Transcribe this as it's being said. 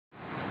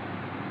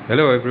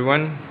Hello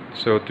everyone.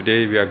 So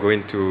today we are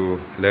going to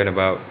learn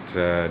about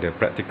the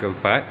practical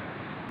part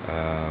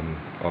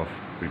of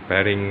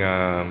preparing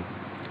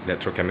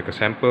electrochemical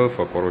sample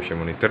for corrosion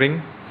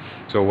monitoring.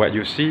 So what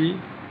you see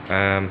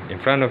in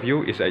front of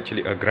you is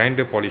actually a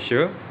grinder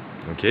polisher.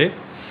 Okay,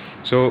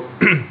 so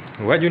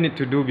what you need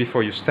to do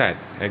before you start,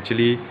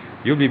 actually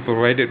you'll be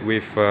provided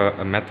with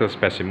a metal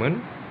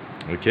specimen.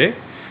 Okay,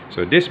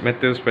 so this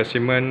metal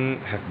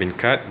specimen have been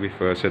cut with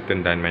a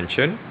certain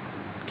dimension.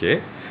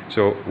 Okay,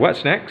 so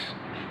what's next?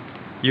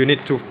 You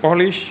need to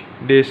polish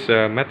this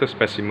metal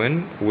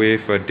specimen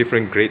with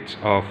different grades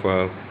of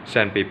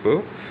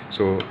sandpaper.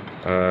 So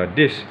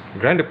this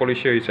grinder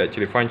polisher is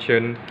actually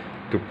function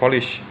to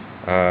polish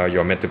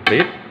your metal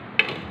plate.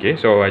 Okay,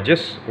 so I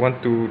just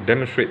want to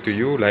demonstrate to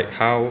you like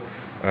how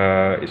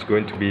it's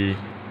going to be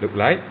look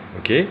like.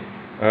 Okay,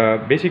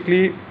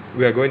 basically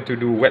we are going to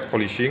do wet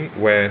polishing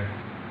where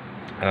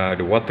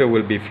the water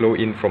will be flow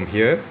in from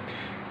here.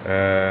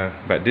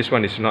 But this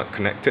one is not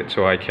connected,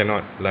 so I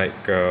cannot like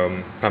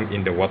pump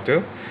in the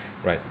water,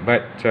 right?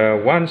 But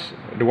once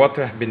the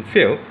water has been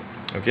filled,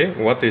 okay,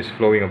 water is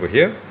flowing over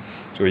here,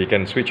 so you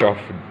can switch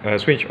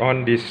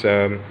on this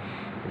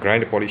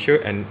grinder polisher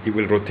and it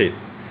will rotate.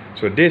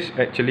 So this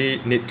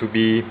actually need to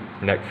be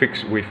like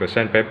fixed with a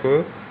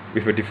sandpaper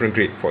with a different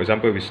grade. For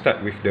example, we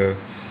start with the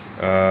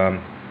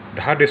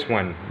hardest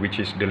one, which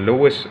is the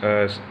lowest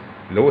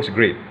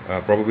grade,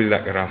 probably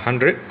like around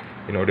 100,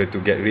 in order to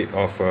get rid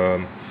of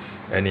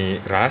any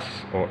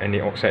rust or any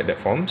oxide that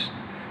forms.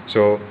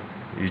 So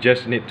you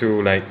just need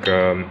to like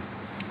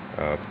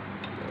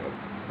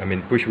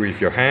push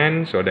with your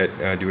hand so that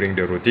during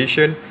the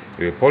rotation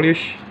you will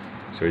polish.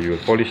 So you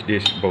will polish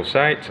this both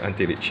sides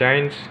until it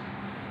shines.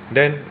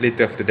 Then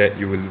later after that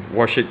you will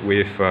wash it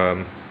with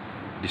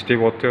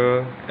distilled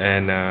water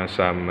and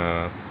some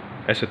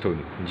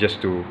acetone,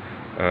 just to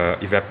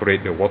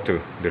evaporate the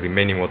water, the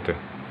remaining water.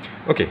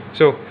 Okay,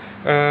 so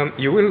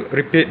you will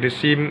repeat the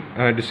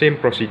same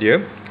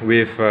procedure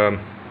with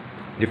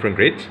different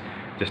grades.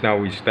 Just now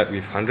we start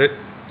with 100,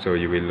 so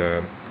you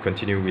will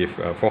continue with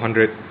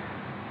 400,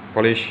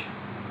 polish,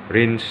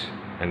 rinse,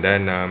 and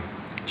then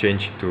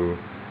change to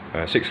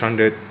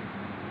 600,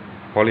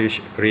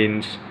 polish,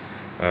 rinse,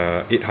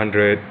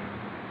 800,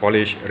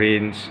 polish,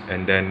 rinse,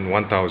 and then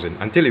 1000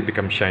 until it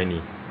becomes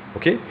shiny.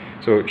 Okay,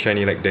 so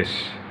shiny like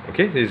this.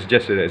 Okay, this is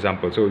just an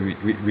example. So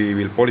we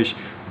will polish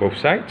both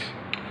sides.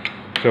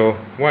 So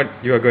what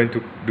you are going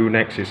to do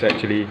next is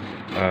actually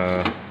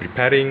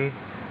preparing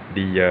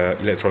the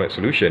electrolyte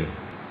solution.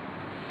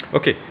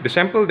 Okay, the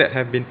sample that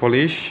have been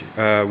polished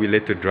we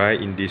later dry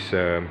in this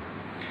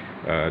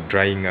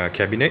drying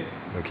cabinet.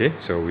 Okay,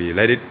 so we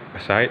let it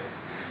aside.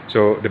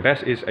 So the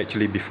best is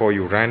actually before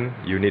you run,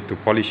 you need to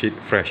polish it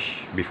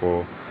fresh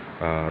before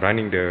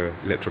running the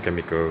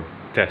electrochemical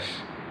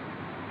test.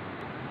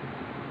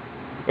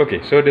 Okay,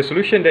 so the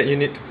solution that you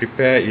need to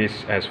prepare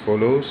is as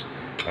follows.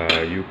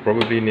 You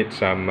probably need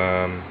some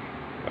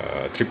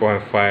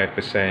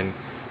 3.5%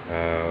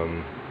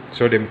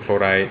 sodium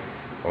chloride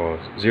or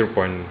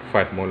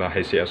 0.5 molar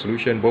HCl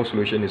solution. Both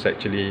solution is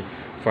actually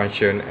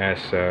function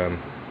as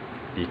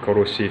the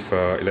corrosive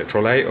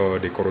electrolyte or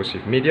the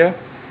corrosive media.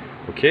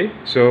 Okay,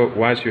 so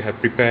once you have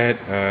prepared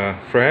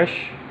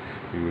fresh,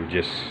 you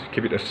just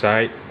keep it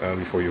aside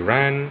before you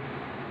run.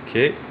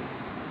 Okay.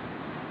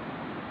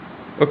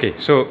 Okay,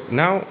 so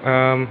now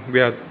we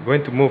are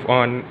going to move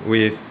on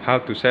with how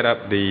to set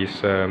up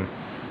these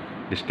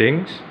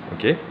things.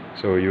 Okay,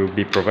 so you'll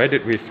be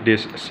provided with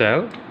this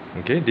cell.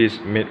 Okay, this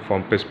made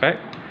from perspex.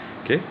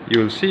 Okay,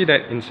 you will see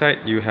that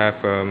inside you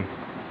have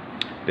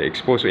the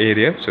exposed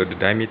area. So the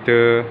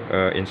diameter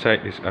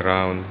inside is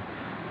around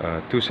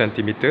 2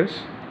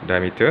 centimeters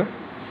diameter,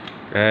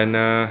 and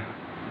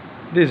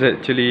this is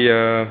actually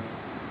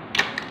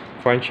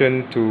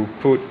function to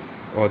put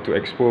or to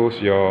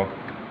expose your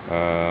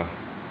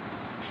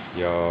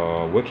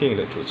working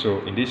electrode. So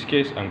in this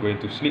case I'm going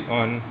to slip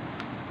on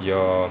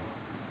your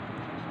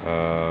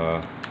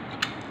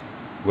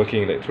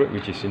working electrode,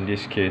 which is in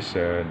this case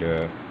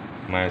the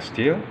mild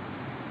steel.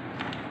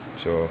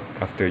 So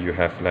after you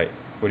have like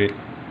put it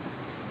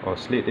or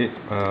slid it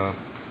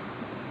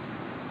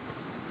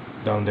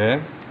down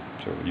there,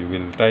 so you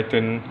will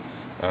tighten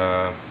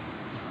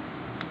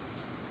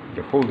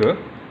the holder.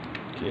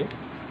 Okay,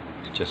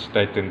 just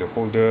tighten the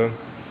holder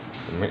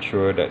and make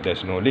sure that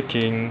there's no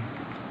leaking.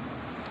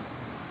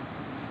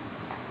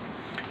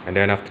 And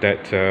then after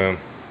that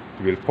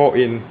we'll pour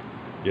in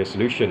your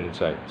solution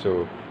inside.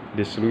 So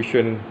this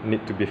solution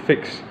need to be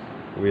fixed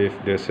with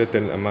the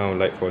certain amount.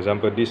 Like for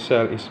example, this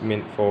cell is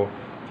meant for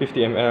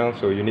 50 ml,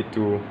 so you need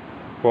to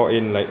pour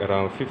in like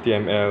around 50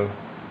 ml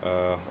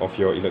of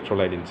your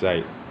electrolyte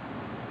inside.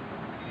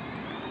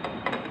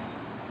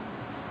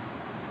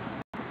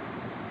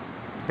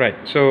 Right,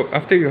 so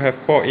after you have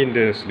poured in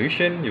the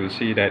solution, you will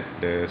see that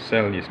the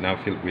cell is now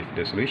filled with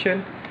the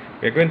solution.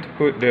 We are going to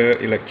put the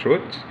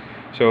electrodes.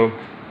 So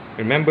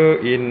remember,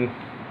 in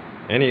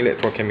any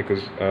electrochemical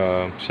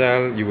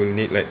cell you will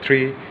need like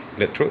 3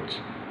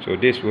 electrodes. So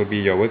this will be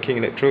your working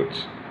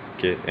electrodes.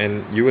 Okay,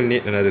 and you will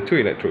need another 2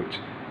 electrodes.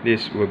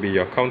 this will be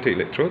your counter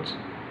electrodes.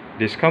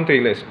 This counter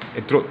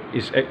electrode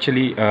is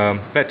actually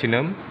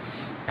platinum,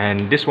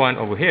 and this one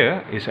over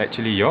here is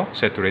actually your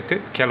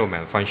saturated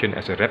calomel, function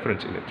as a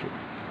reference electrode.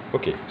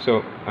 Okay,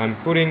 so I'm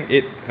putting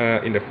it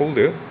in the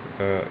holder,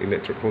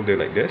 electrode holder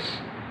like this.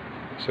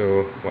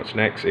 So what's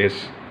next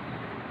is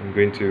I'm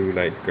going to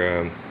like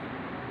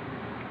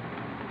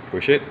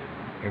push it.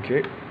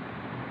 Okay.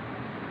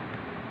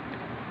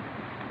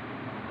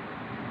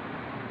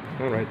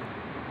 Alright.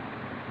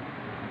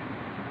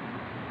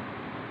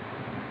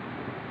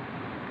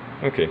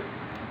 Okay.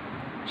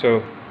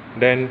 So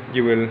then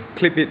you will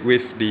clip it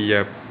with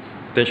the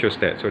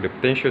potentiostat. So the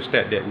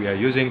potentiostat that we are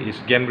using is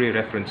GAMRY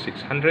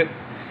Reference600.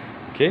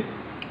 Okay.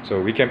 So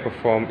we can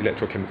perform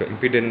electrochemical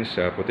impedance,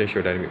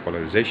 potentiodynamic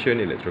polarization,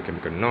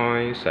 electrochemical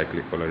noise,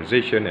 cyclic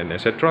polarization, and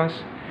etc.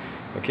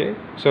 Okay.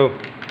 So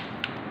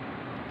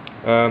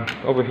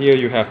over here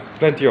you have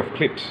plenty of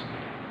clips,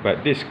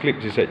 but this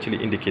clip is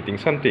actually indicating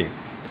something.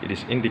 It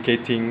is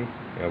indicating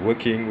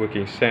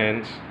working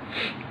sense,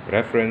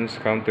 reference,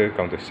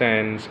 counter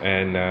sense,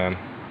 and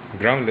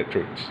ground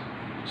electrodes.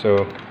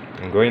 So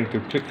I'm going to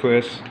clip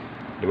first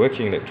the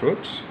working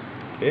electrodes.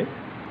 Okay.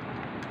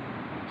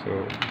 So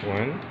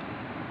 1,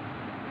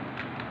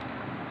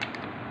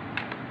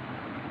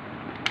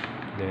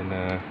 then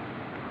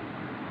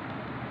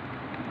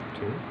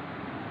 2.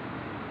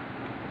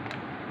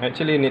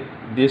 Actually,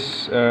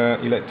 this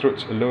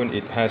electrodes alone,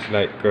 it has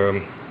like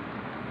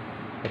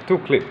 2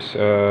 clips,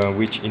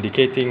 which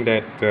indicating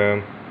that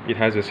it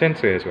has a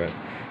sensor as well.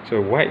 So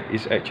white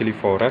is actually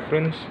for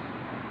reference.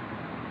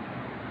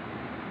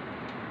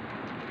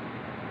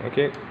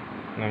 Okay,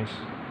 nice.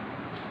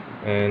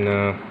 And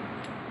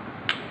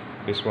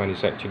this one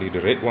is actually the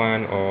red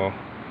one,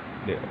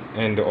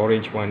 and the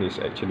orange one is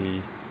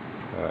actually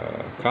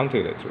counter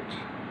electrodes.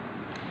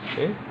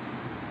 Okay.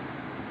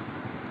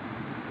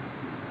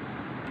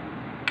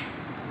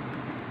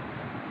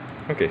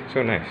 Okay,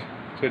 so nice.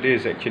 So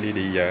this is actually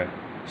the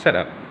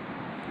setup.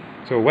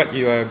 So what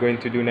you are going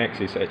to do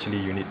next is actually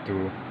you need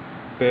to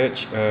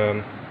purge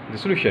the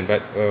solution,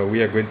 but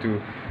we are going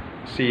to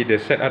see the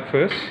setup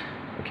first.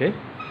 Okay.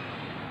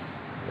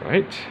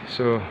 Right.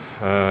 So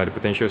the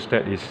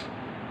potentiostat is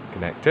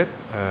connected.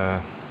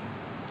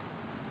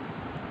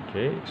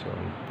 Okay. So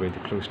I'm going to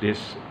close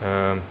this.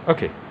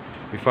 Okay.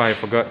 Before I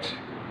forgot,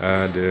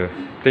 the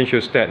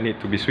potentiostat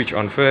need to be switched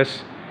on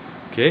first.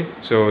 Okay,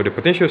 so the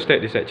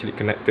potentiostat is actually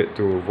connected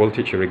to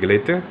voltage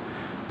regulator.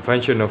 The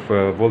function of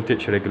a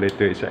voltage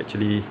regulator is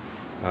actually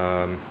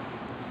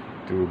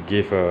to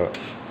give a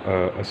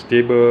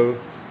stable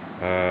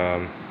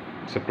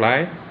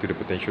supply to the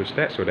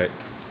potentiostat so that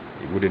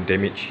it wouldn't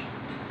damage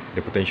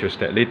the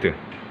potentiostat later.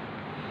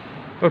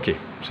 Okay,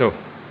 so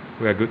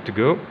we are good to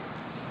go.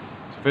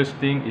 So first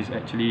thing is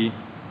actually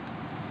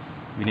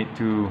we need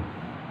to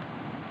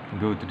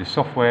go to the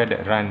software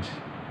that runs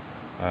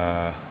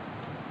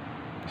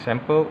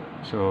sample.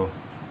 So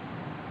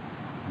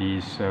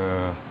this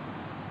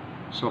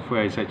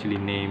software is actually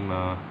named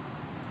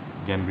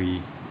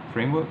GAMRY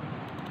framework.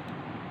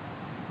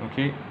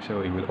 Okay,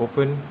 so it will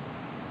open.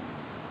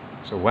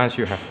 So once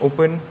you have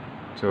opened,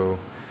 so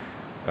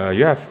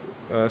you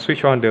have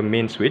switch on the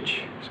main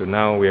switch. So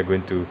now we are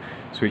going to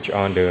switch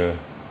on the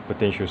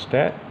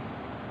potentiostat.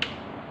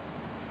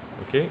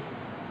 Okay,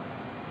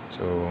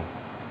 so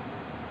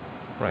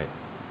right,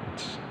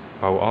 it's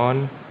power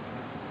on,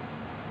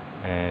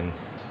 and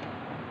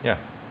yeah,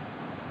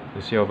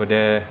 you see over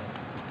there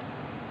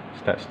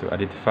starts to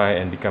identify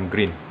and become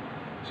green.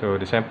 So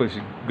the sample is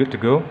good to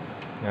go.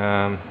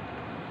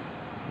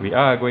 We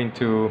are going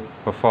to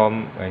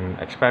perform an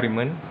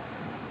experiment.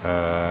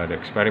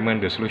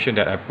 The solution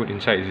that I put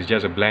inside is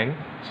just a blank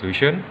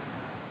solution,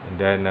 and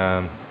then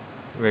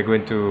we're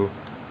going to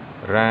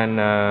run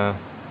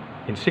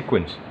in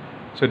sequence.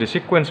 So the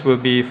sequence will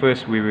be,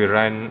 first we will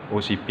run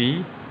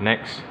OCP,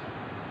 next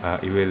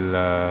it will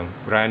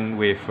run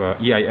with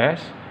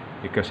EIS,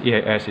 because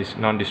EIS is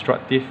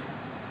non-destructive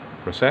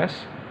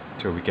process,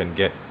 so we can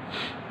get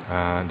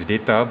the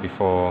data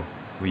before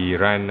we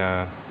run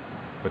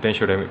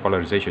potentiodynamic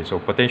polarization. So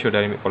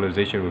potentiodynamic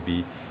polarization will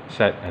be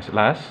set as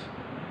last.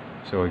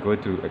 So we go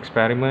to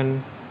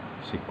experiment,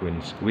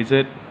 sequence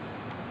wizard.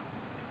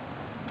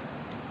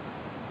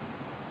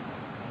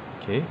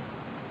 Okay,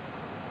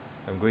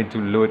 I'm going to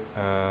load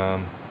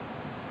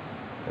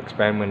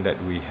experiment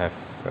that we have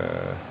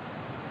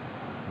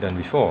done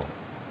before.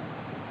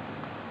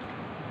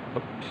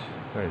 Oops,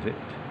 where is it?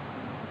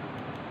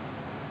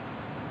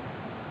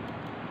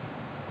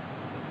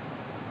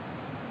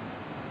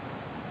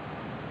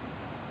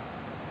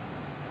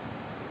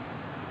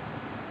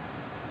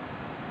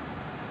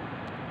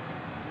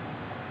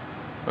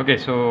 Okay,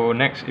 so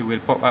next it will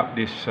pop up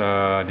these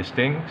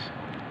things,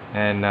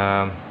 and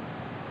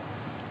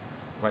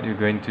what you're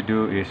going to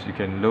do is you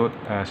can load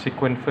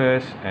sequence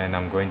first, and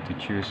I'm going to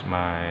choose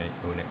my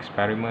own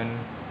experiment.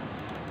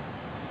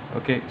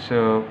 Okay,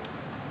 so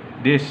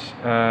this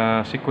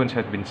sequence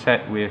has been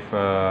set with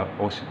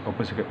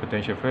open circuit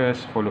potential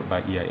first, followed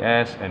by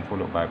EIS, and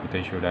followed by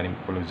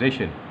potentiodynamic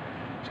polarization.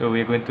 So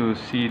we're going to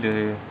see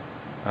the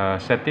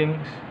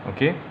settings.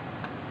 Okay,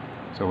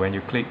 so when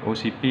you click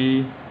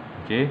OCP,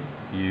 okay,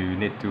 you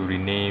need to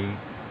rename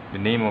the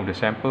name of the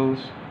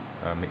samples.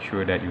 Make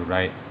sure that you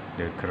write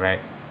the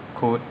correct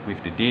code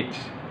with the dates.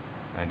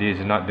 This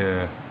is not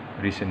the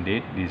recent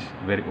date, this is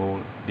very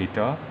old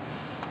data.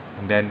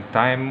 And then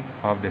time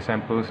of the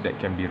samples that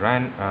can be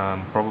run,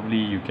 probably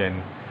you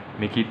can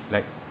make it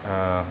like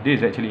this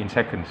is actually in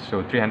seconds,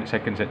 so 300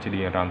 seconds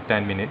actually around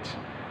 10 minutes,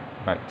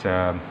 but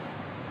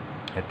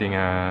I think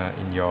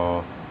in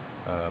your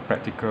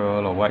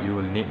practical or what, you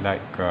will need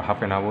like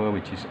half an hour,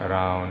 which is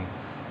around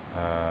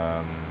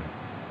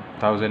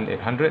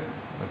 1800,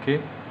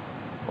 okay,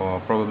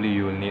 or probably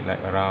you will need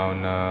like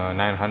around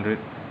 900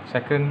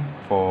 seconds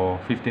for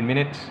 15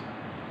 minutes.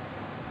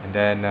 And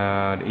then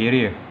the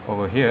area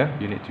over here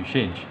you need to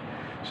change.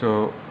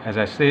 So as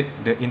I said,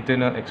 the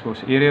internal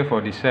exposed area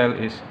for this cell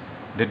is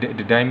the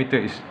diameter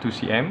is 2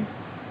 cm.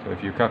 So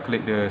if you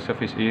calculate the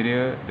surface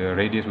area, the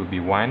radius will be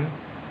 1.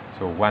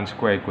 So 1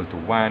 square equal to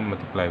 1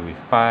 multiply with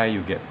pi,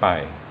 you get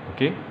pi.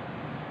 Okay,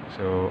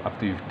 so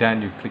after you've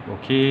done, you click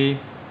OK.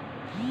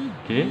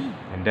 Okay,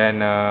 and then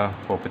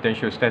for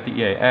potentiostatic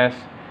EIS,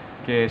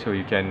 okay, so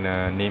you can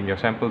name your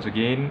samples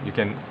again. You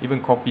can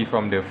even copy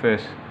from the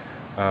first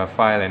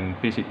file and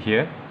paste it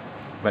here,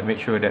 but make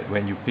sure that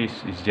when you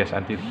paste it's just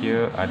until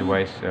here,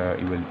 otherwise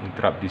it will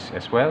interrupt this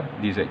as well.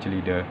 This is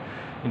actually the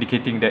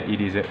indicating that it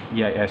is a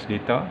EIS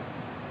data.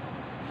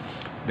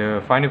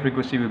 The final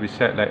frequency will be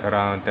set like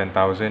around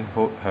 10,000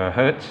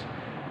 hertz,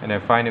 and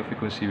then final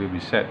frequency will be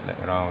set like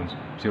around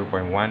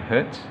 0.1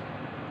 hertz.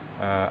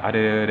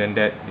 Other than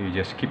that, you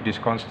just keep these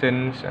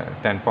constants,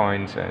 10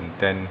 points and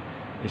 10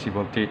 AC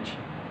voltage.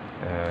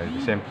 The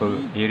sample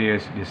area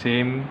is the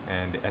same,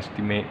 and the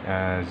estimate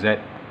Z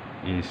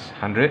is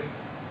 100.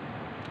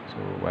 So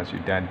once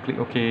you're done, click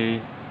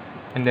OK.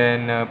 And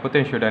then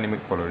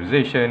potentiodynamic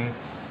polarization,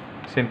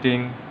 same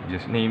thing,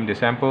 just name the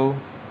sample,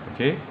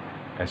 okay,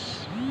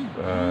 as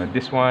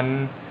this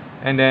one,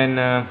 and then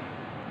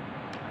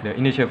the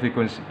initial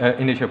frequency,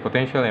 initial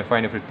potential and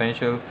final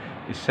potential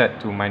is set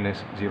to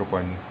minus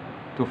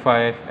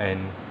 0.25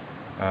 and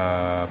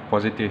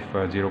positive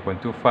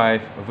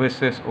 0.25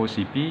 versus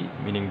OCP,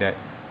 meaning that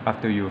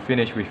after you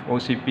finish with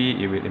OCP,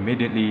 it will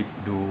immediately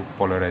do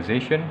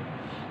polarization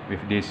with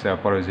this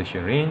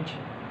polarization range.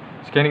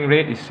 Scanning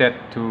rate is set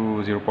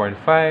to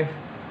 0.5.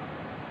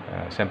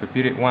 Sample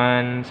period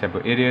 1,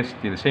 sample area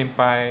still the same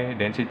pi,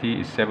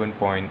 density is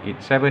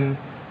 7.87,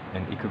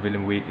 and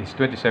equivalent weight is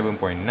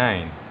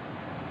 27.9.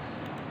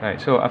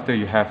 Right, so after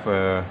you have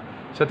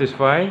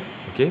satisfied,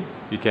 okay,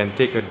 you can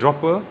take a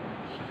dropper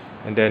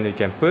and then you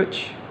can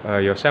purge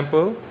your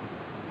sample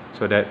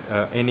so that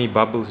any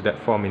bubbles that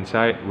form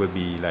inside will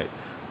be like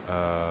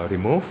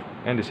removed.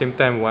 And at the same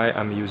time, why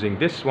I'm using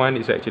this one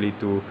is actually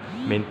to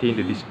maintain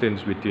the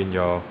distance between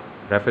your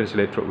reference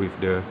electrode with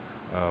the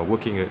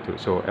working electrode.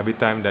 So every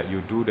time that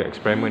you do the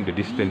experiment, the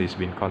distance is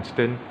being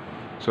constant,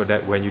 so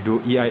that when you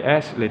do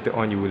EIS later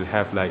on, you will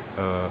have like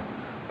a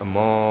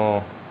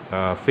more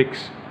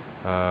fixed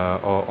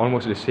or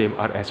almost the same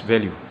RS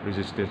value,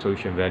 resistance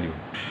solution value.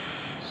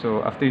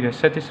 So after you are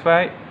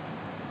satisfied,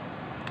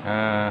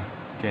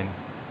 you can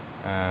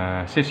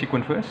save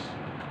sequence first.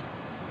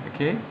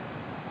 Okay,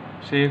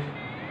 save,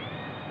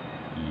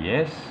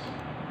 yes,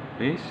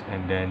 paste,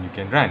 and then you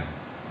can run.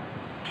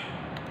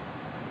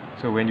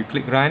 So when you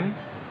click run,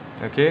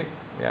 okay,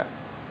 yeah,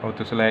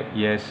 auto select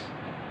yes.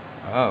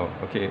 Oh,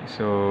 okay,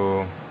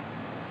 so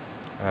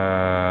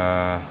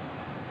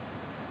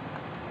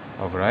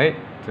alright,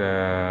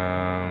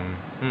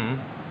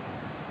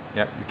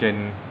 yeah, you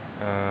can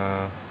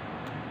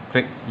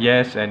click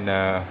yes, and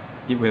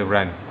it will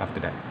run after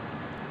that.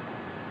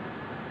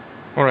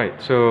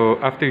 Alright, so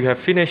after you have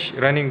finished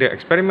running the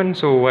experiment,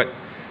 so what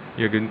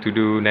you're going to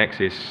do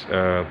next is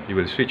you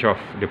will switch off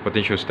the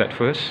potentiostat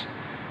first.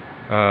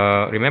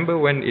 Remember,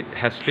 when it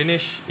has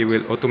finished, it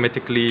will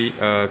automatically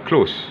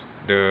close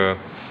the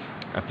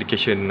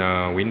application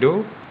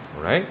window.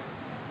 Alright,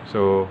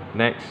 so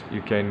next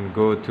you can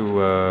go to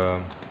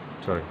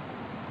you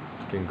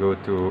can go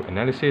to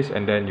analysis,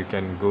 and then you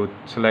can go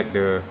select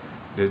the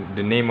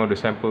name of the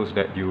samples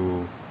that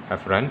you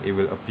have run. It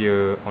will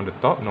appear on the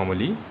top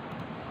normally.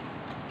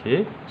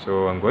 Okay,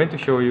 so I'm going to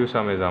show you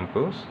some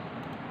examples.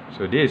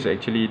 So this is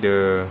actually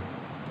the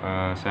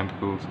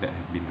samples that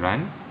have been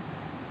run.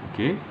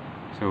 Okay,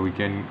 so we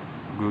can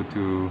go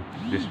to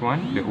this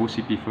one, the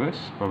OCP first.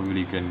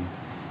 Probably you can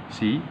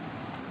see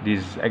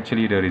this is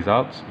actually the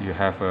results. You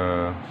have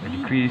a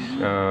decreased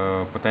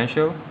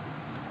potential,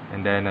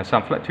 and then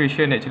some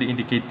fluctuation, actually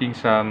indicating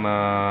some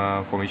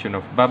formation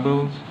of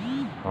bubbles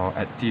or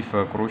active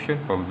corrosion,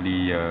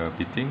 probably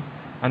pitting.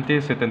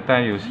 Until certain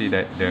time, you'll see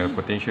that the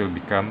potential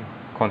become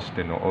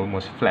constant or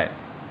almost flat.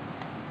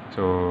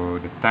 So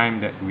the time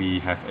that we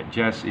have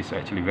adjust is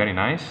actually very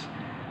nice.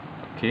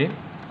 Okay,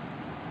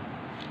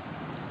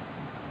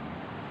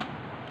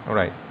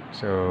 alright,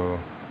 so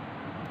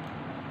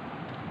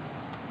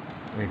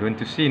we're going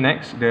to see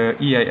next the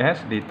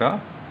EIS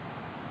data.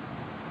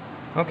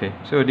 Okay,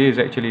 so this is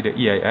actually the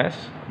EIS,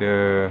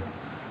 the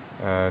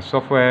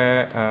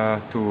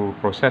software to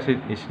process it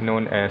is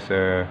known as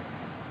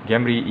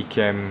GAMRY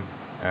EChem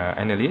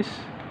analyst.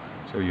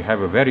 So you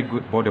have a very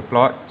good border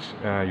plot.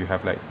 You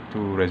have like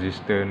 2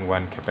 resistance,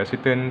 1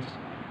 capacitance,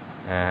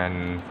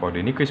 and for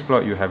the Nyquist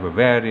plot you have a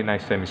very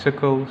nice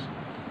semicircles.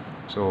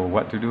 So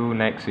what to do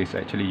next is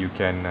actually you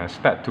can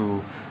start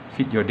to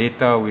feed your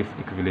data with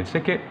equivalent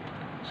circuit.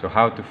 So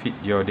how to feed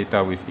your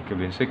data with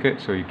equivalent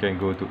circuit? So you can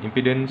go to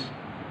impedance,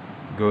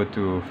 go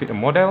to fit a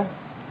model,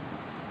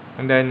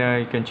 and then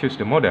you can choose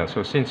the model.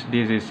 So since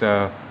this is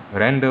a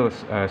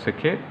Randall's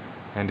circuit,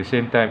 and at the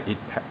same time it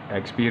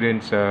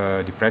experience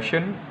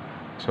depression,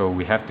 so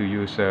we have to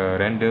use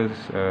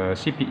Randall's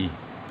CPE.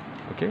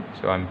 Okay,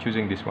 so I'm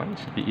choosing this one,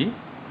 CPE.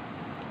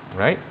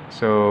 Right,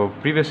 so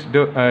previous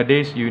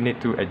days you need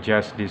to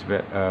adjust these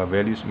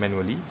values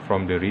manually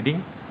from the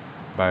reading,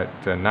 but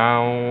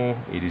now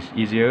it is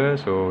easier,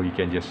 so you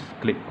can just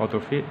click auto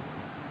fit.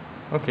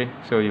 Okay,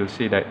 so you'll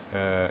see that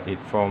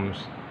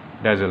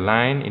there's a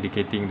line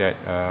indicating that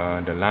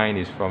the line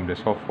is from the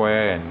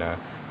software, and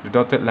the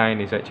dotted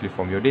line is actually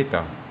from your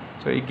data.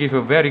 So it gives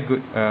a very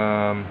good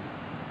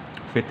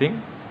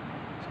fitting.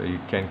 So you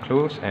can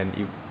close, and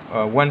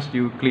once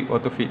you click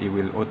auto fit, it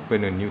will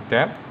open a new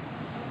tab.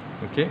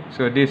 Okay,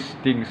 so these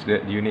things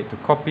that you need to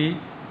copy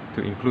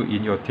to include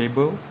in your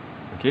table.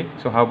 Okay,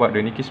 so how about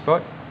the Nyquist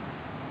plot?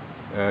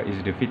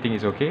 Is the fitting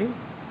is okay?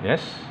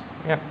 Yes,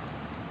 yeah,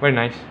 very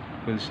nice.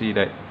 We'll see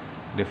that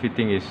the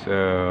fitting is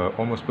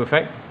almost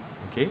perfect.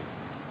 Okay,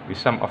 with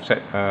some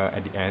offset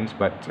at the ends,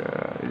 but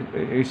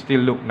it still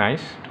look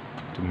nice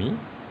to me.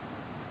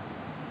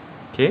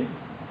 Okay,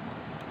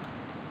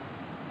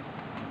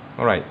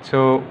 all right,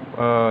 so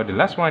the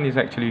last one is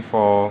actually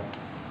for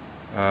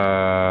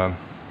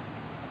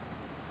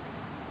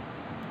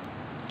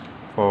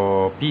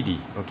PD.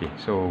 Okay,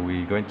 so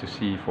we're going to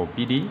see for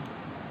PD.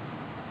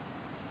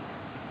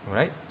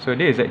 Alright, so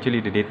this is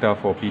actually the data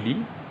for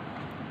PD.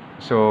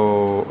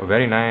 So a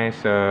very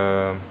nice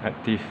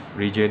active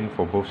region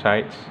for both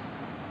sides.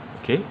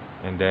 Okay,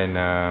 and then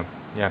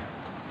yeah,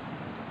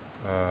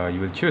 you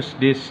will choose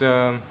this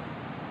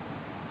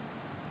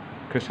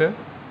cursor.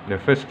 The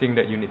first thing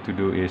that you need to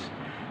do is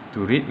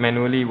to read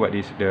manually what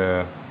is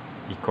the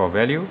E-core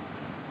value.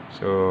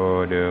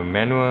 So the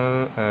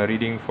manual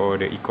reading for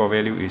the E-core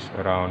value is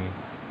around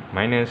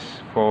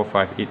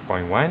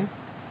 -458.1.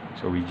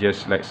 so we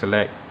just like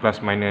select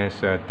plus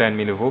minus 10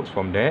 millivolts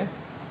from there.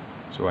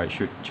 So I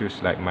should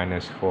choose like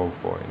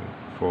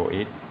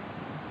 -4.48.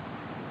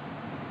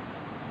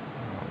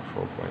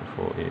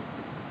 4.48.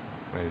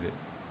 Where is it?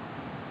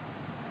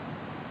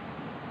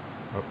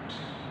 Oops.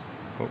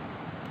 Oh.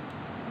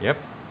 Yep.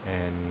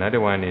 And another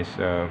one is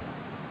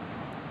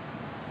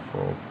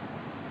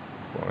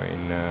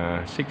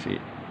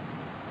 4.68.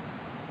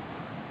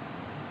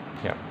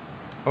 Yeah.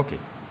 Okay.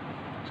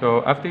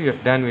 So after you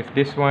have done with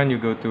this one, you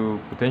go to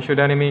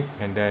potentiodynamic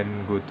and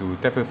then go to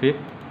taper fit.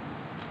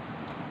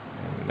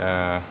 And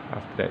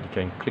after that, you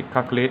can click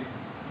calculate.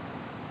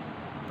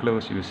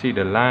 Close. You see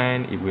the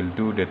line. It will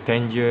do the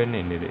tangent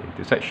and the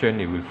intersection.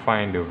 It will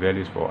find the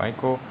values for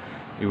I-core.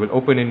 It will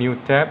open a new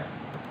tab,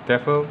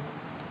 TEFL.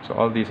 So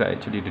all these are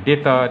actually the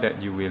data that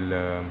you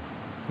will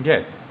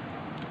get.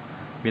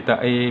 Beta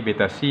A,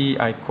 beta C,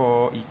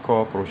 I-core,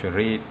 E-core, corrosion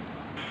rate,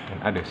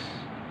 and others.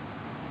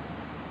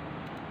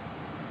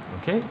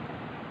 Okay.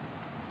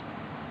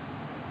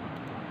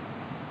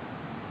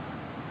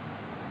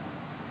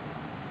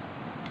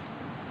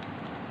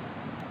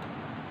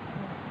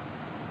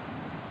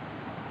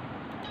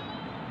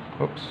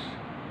 Oops.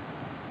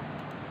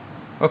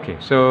 Okay,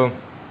 so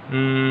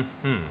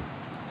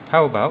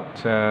how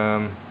about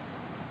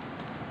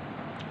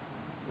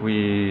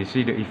we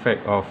see the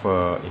effect of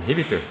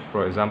inhibitor.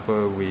 For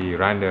example, we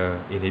run the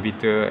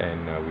inhibitor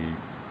and we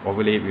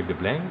overlay it with the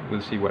blank.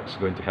 We'll see what's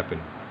going to happen.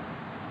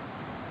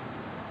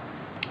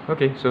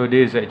 Okay, so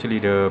this is actually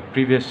the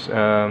previous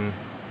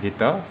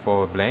data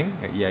for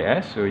blank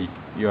EIS. So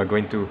you are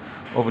going to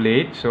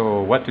overlay it.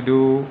 So what to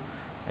do?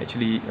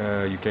 Actually,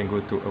 you can go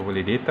to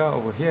overlay data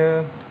over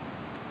here.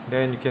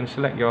 Then you can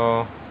select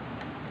your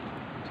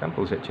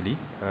samples actually.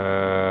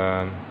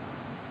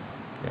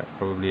 Yeah,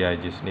 probably I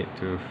just need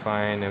to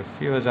find a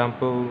few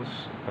examples.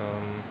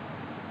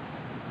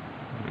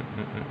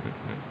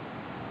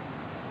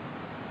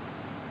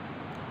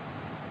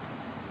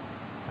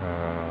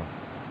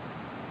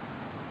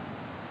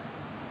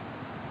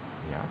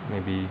 Yeah,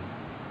 maybe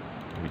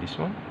this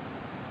one.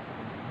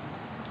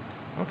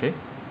 Okay,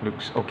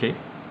 looks okay.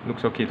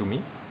 Looks okay to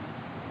me.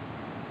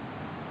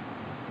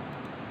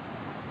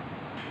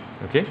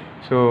 Okay,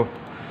 so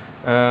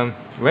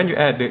when you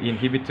add the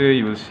inhibitor,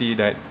 you will see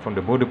that from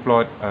the border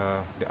plot,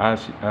 the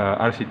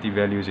RCT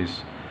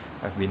values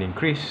have been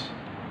increased,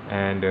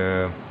 and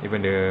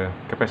even the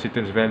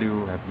capacitance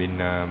value have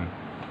been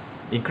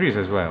increased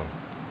as well.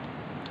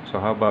 So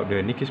how about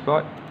the Nyquist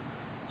plot?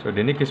 So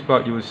the Nyquist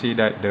plot, you will see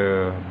that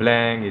the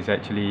blank is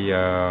actually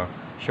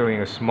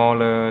showing a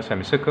smaller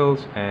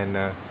semicircles, and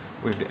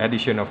with the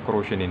addition of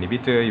corrosion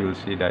inhibitor, you will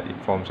see that it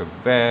forms a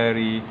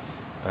very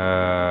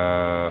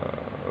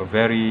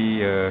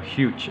very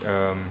huge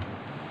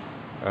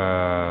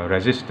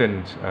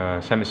resistance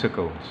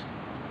semicircles.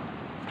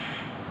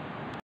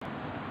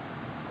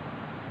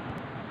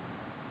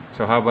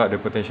 So how about the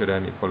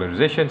potentiodynamic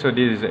polarization? So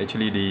this is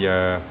actually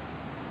the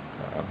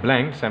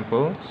blank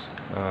samples,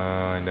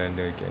 and then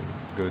you can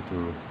go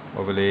to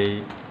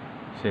overlay,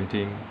 same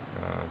thing,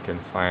 can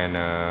find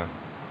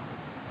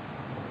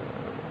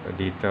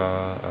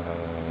data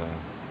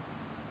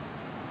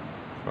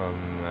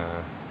from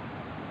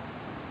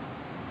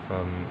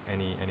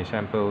any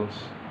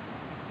samples.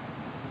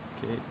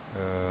 Okay,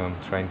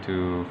 trying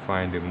to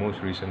find the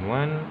most recent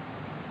one.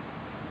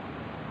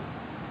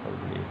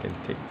 Probably you can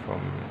take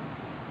from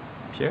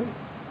here.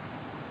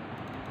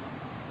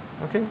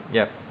 Okay,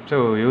 yeah,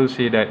 so you'll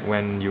see that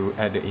when you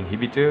add the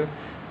inhibitor,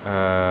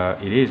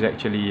 it is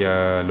actually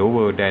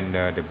lower than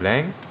the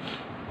blank.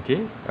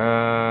 Okay,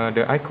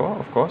 the I-core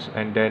of course,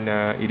 and then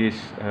it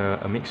is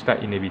a mixed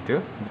type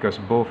inhibitor because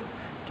both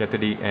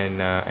cathodic and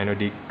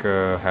anodic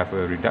have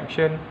a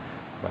reduction,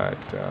 but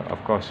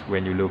of course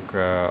when you look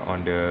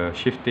on the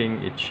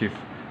shifting, it shifts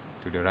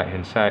to the right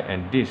hand side,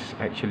 and this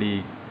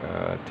actually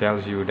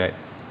tells you that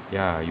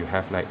yeah, you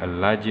have like a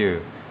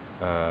larger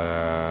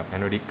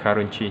anodic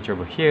current change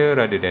over here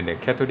rather than the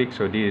cathodic.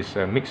 So this is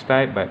a mixed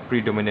type but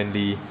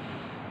predominantly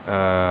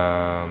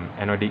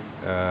anodic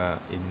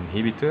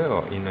inhibitor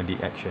or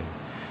anodic action.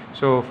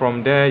 So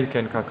from there you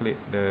can calculate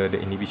the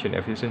inhibition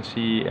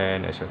efficiency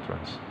and etc.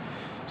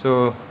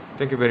 So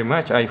thank you very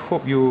much. I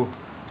hope you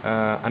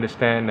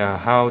understand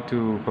how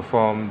to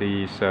perform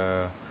this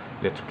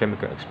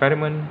electrochemical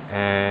experiment,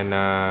 and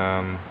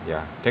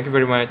yeah, thank you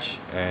very much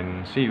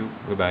and see you.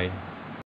 Goodbye.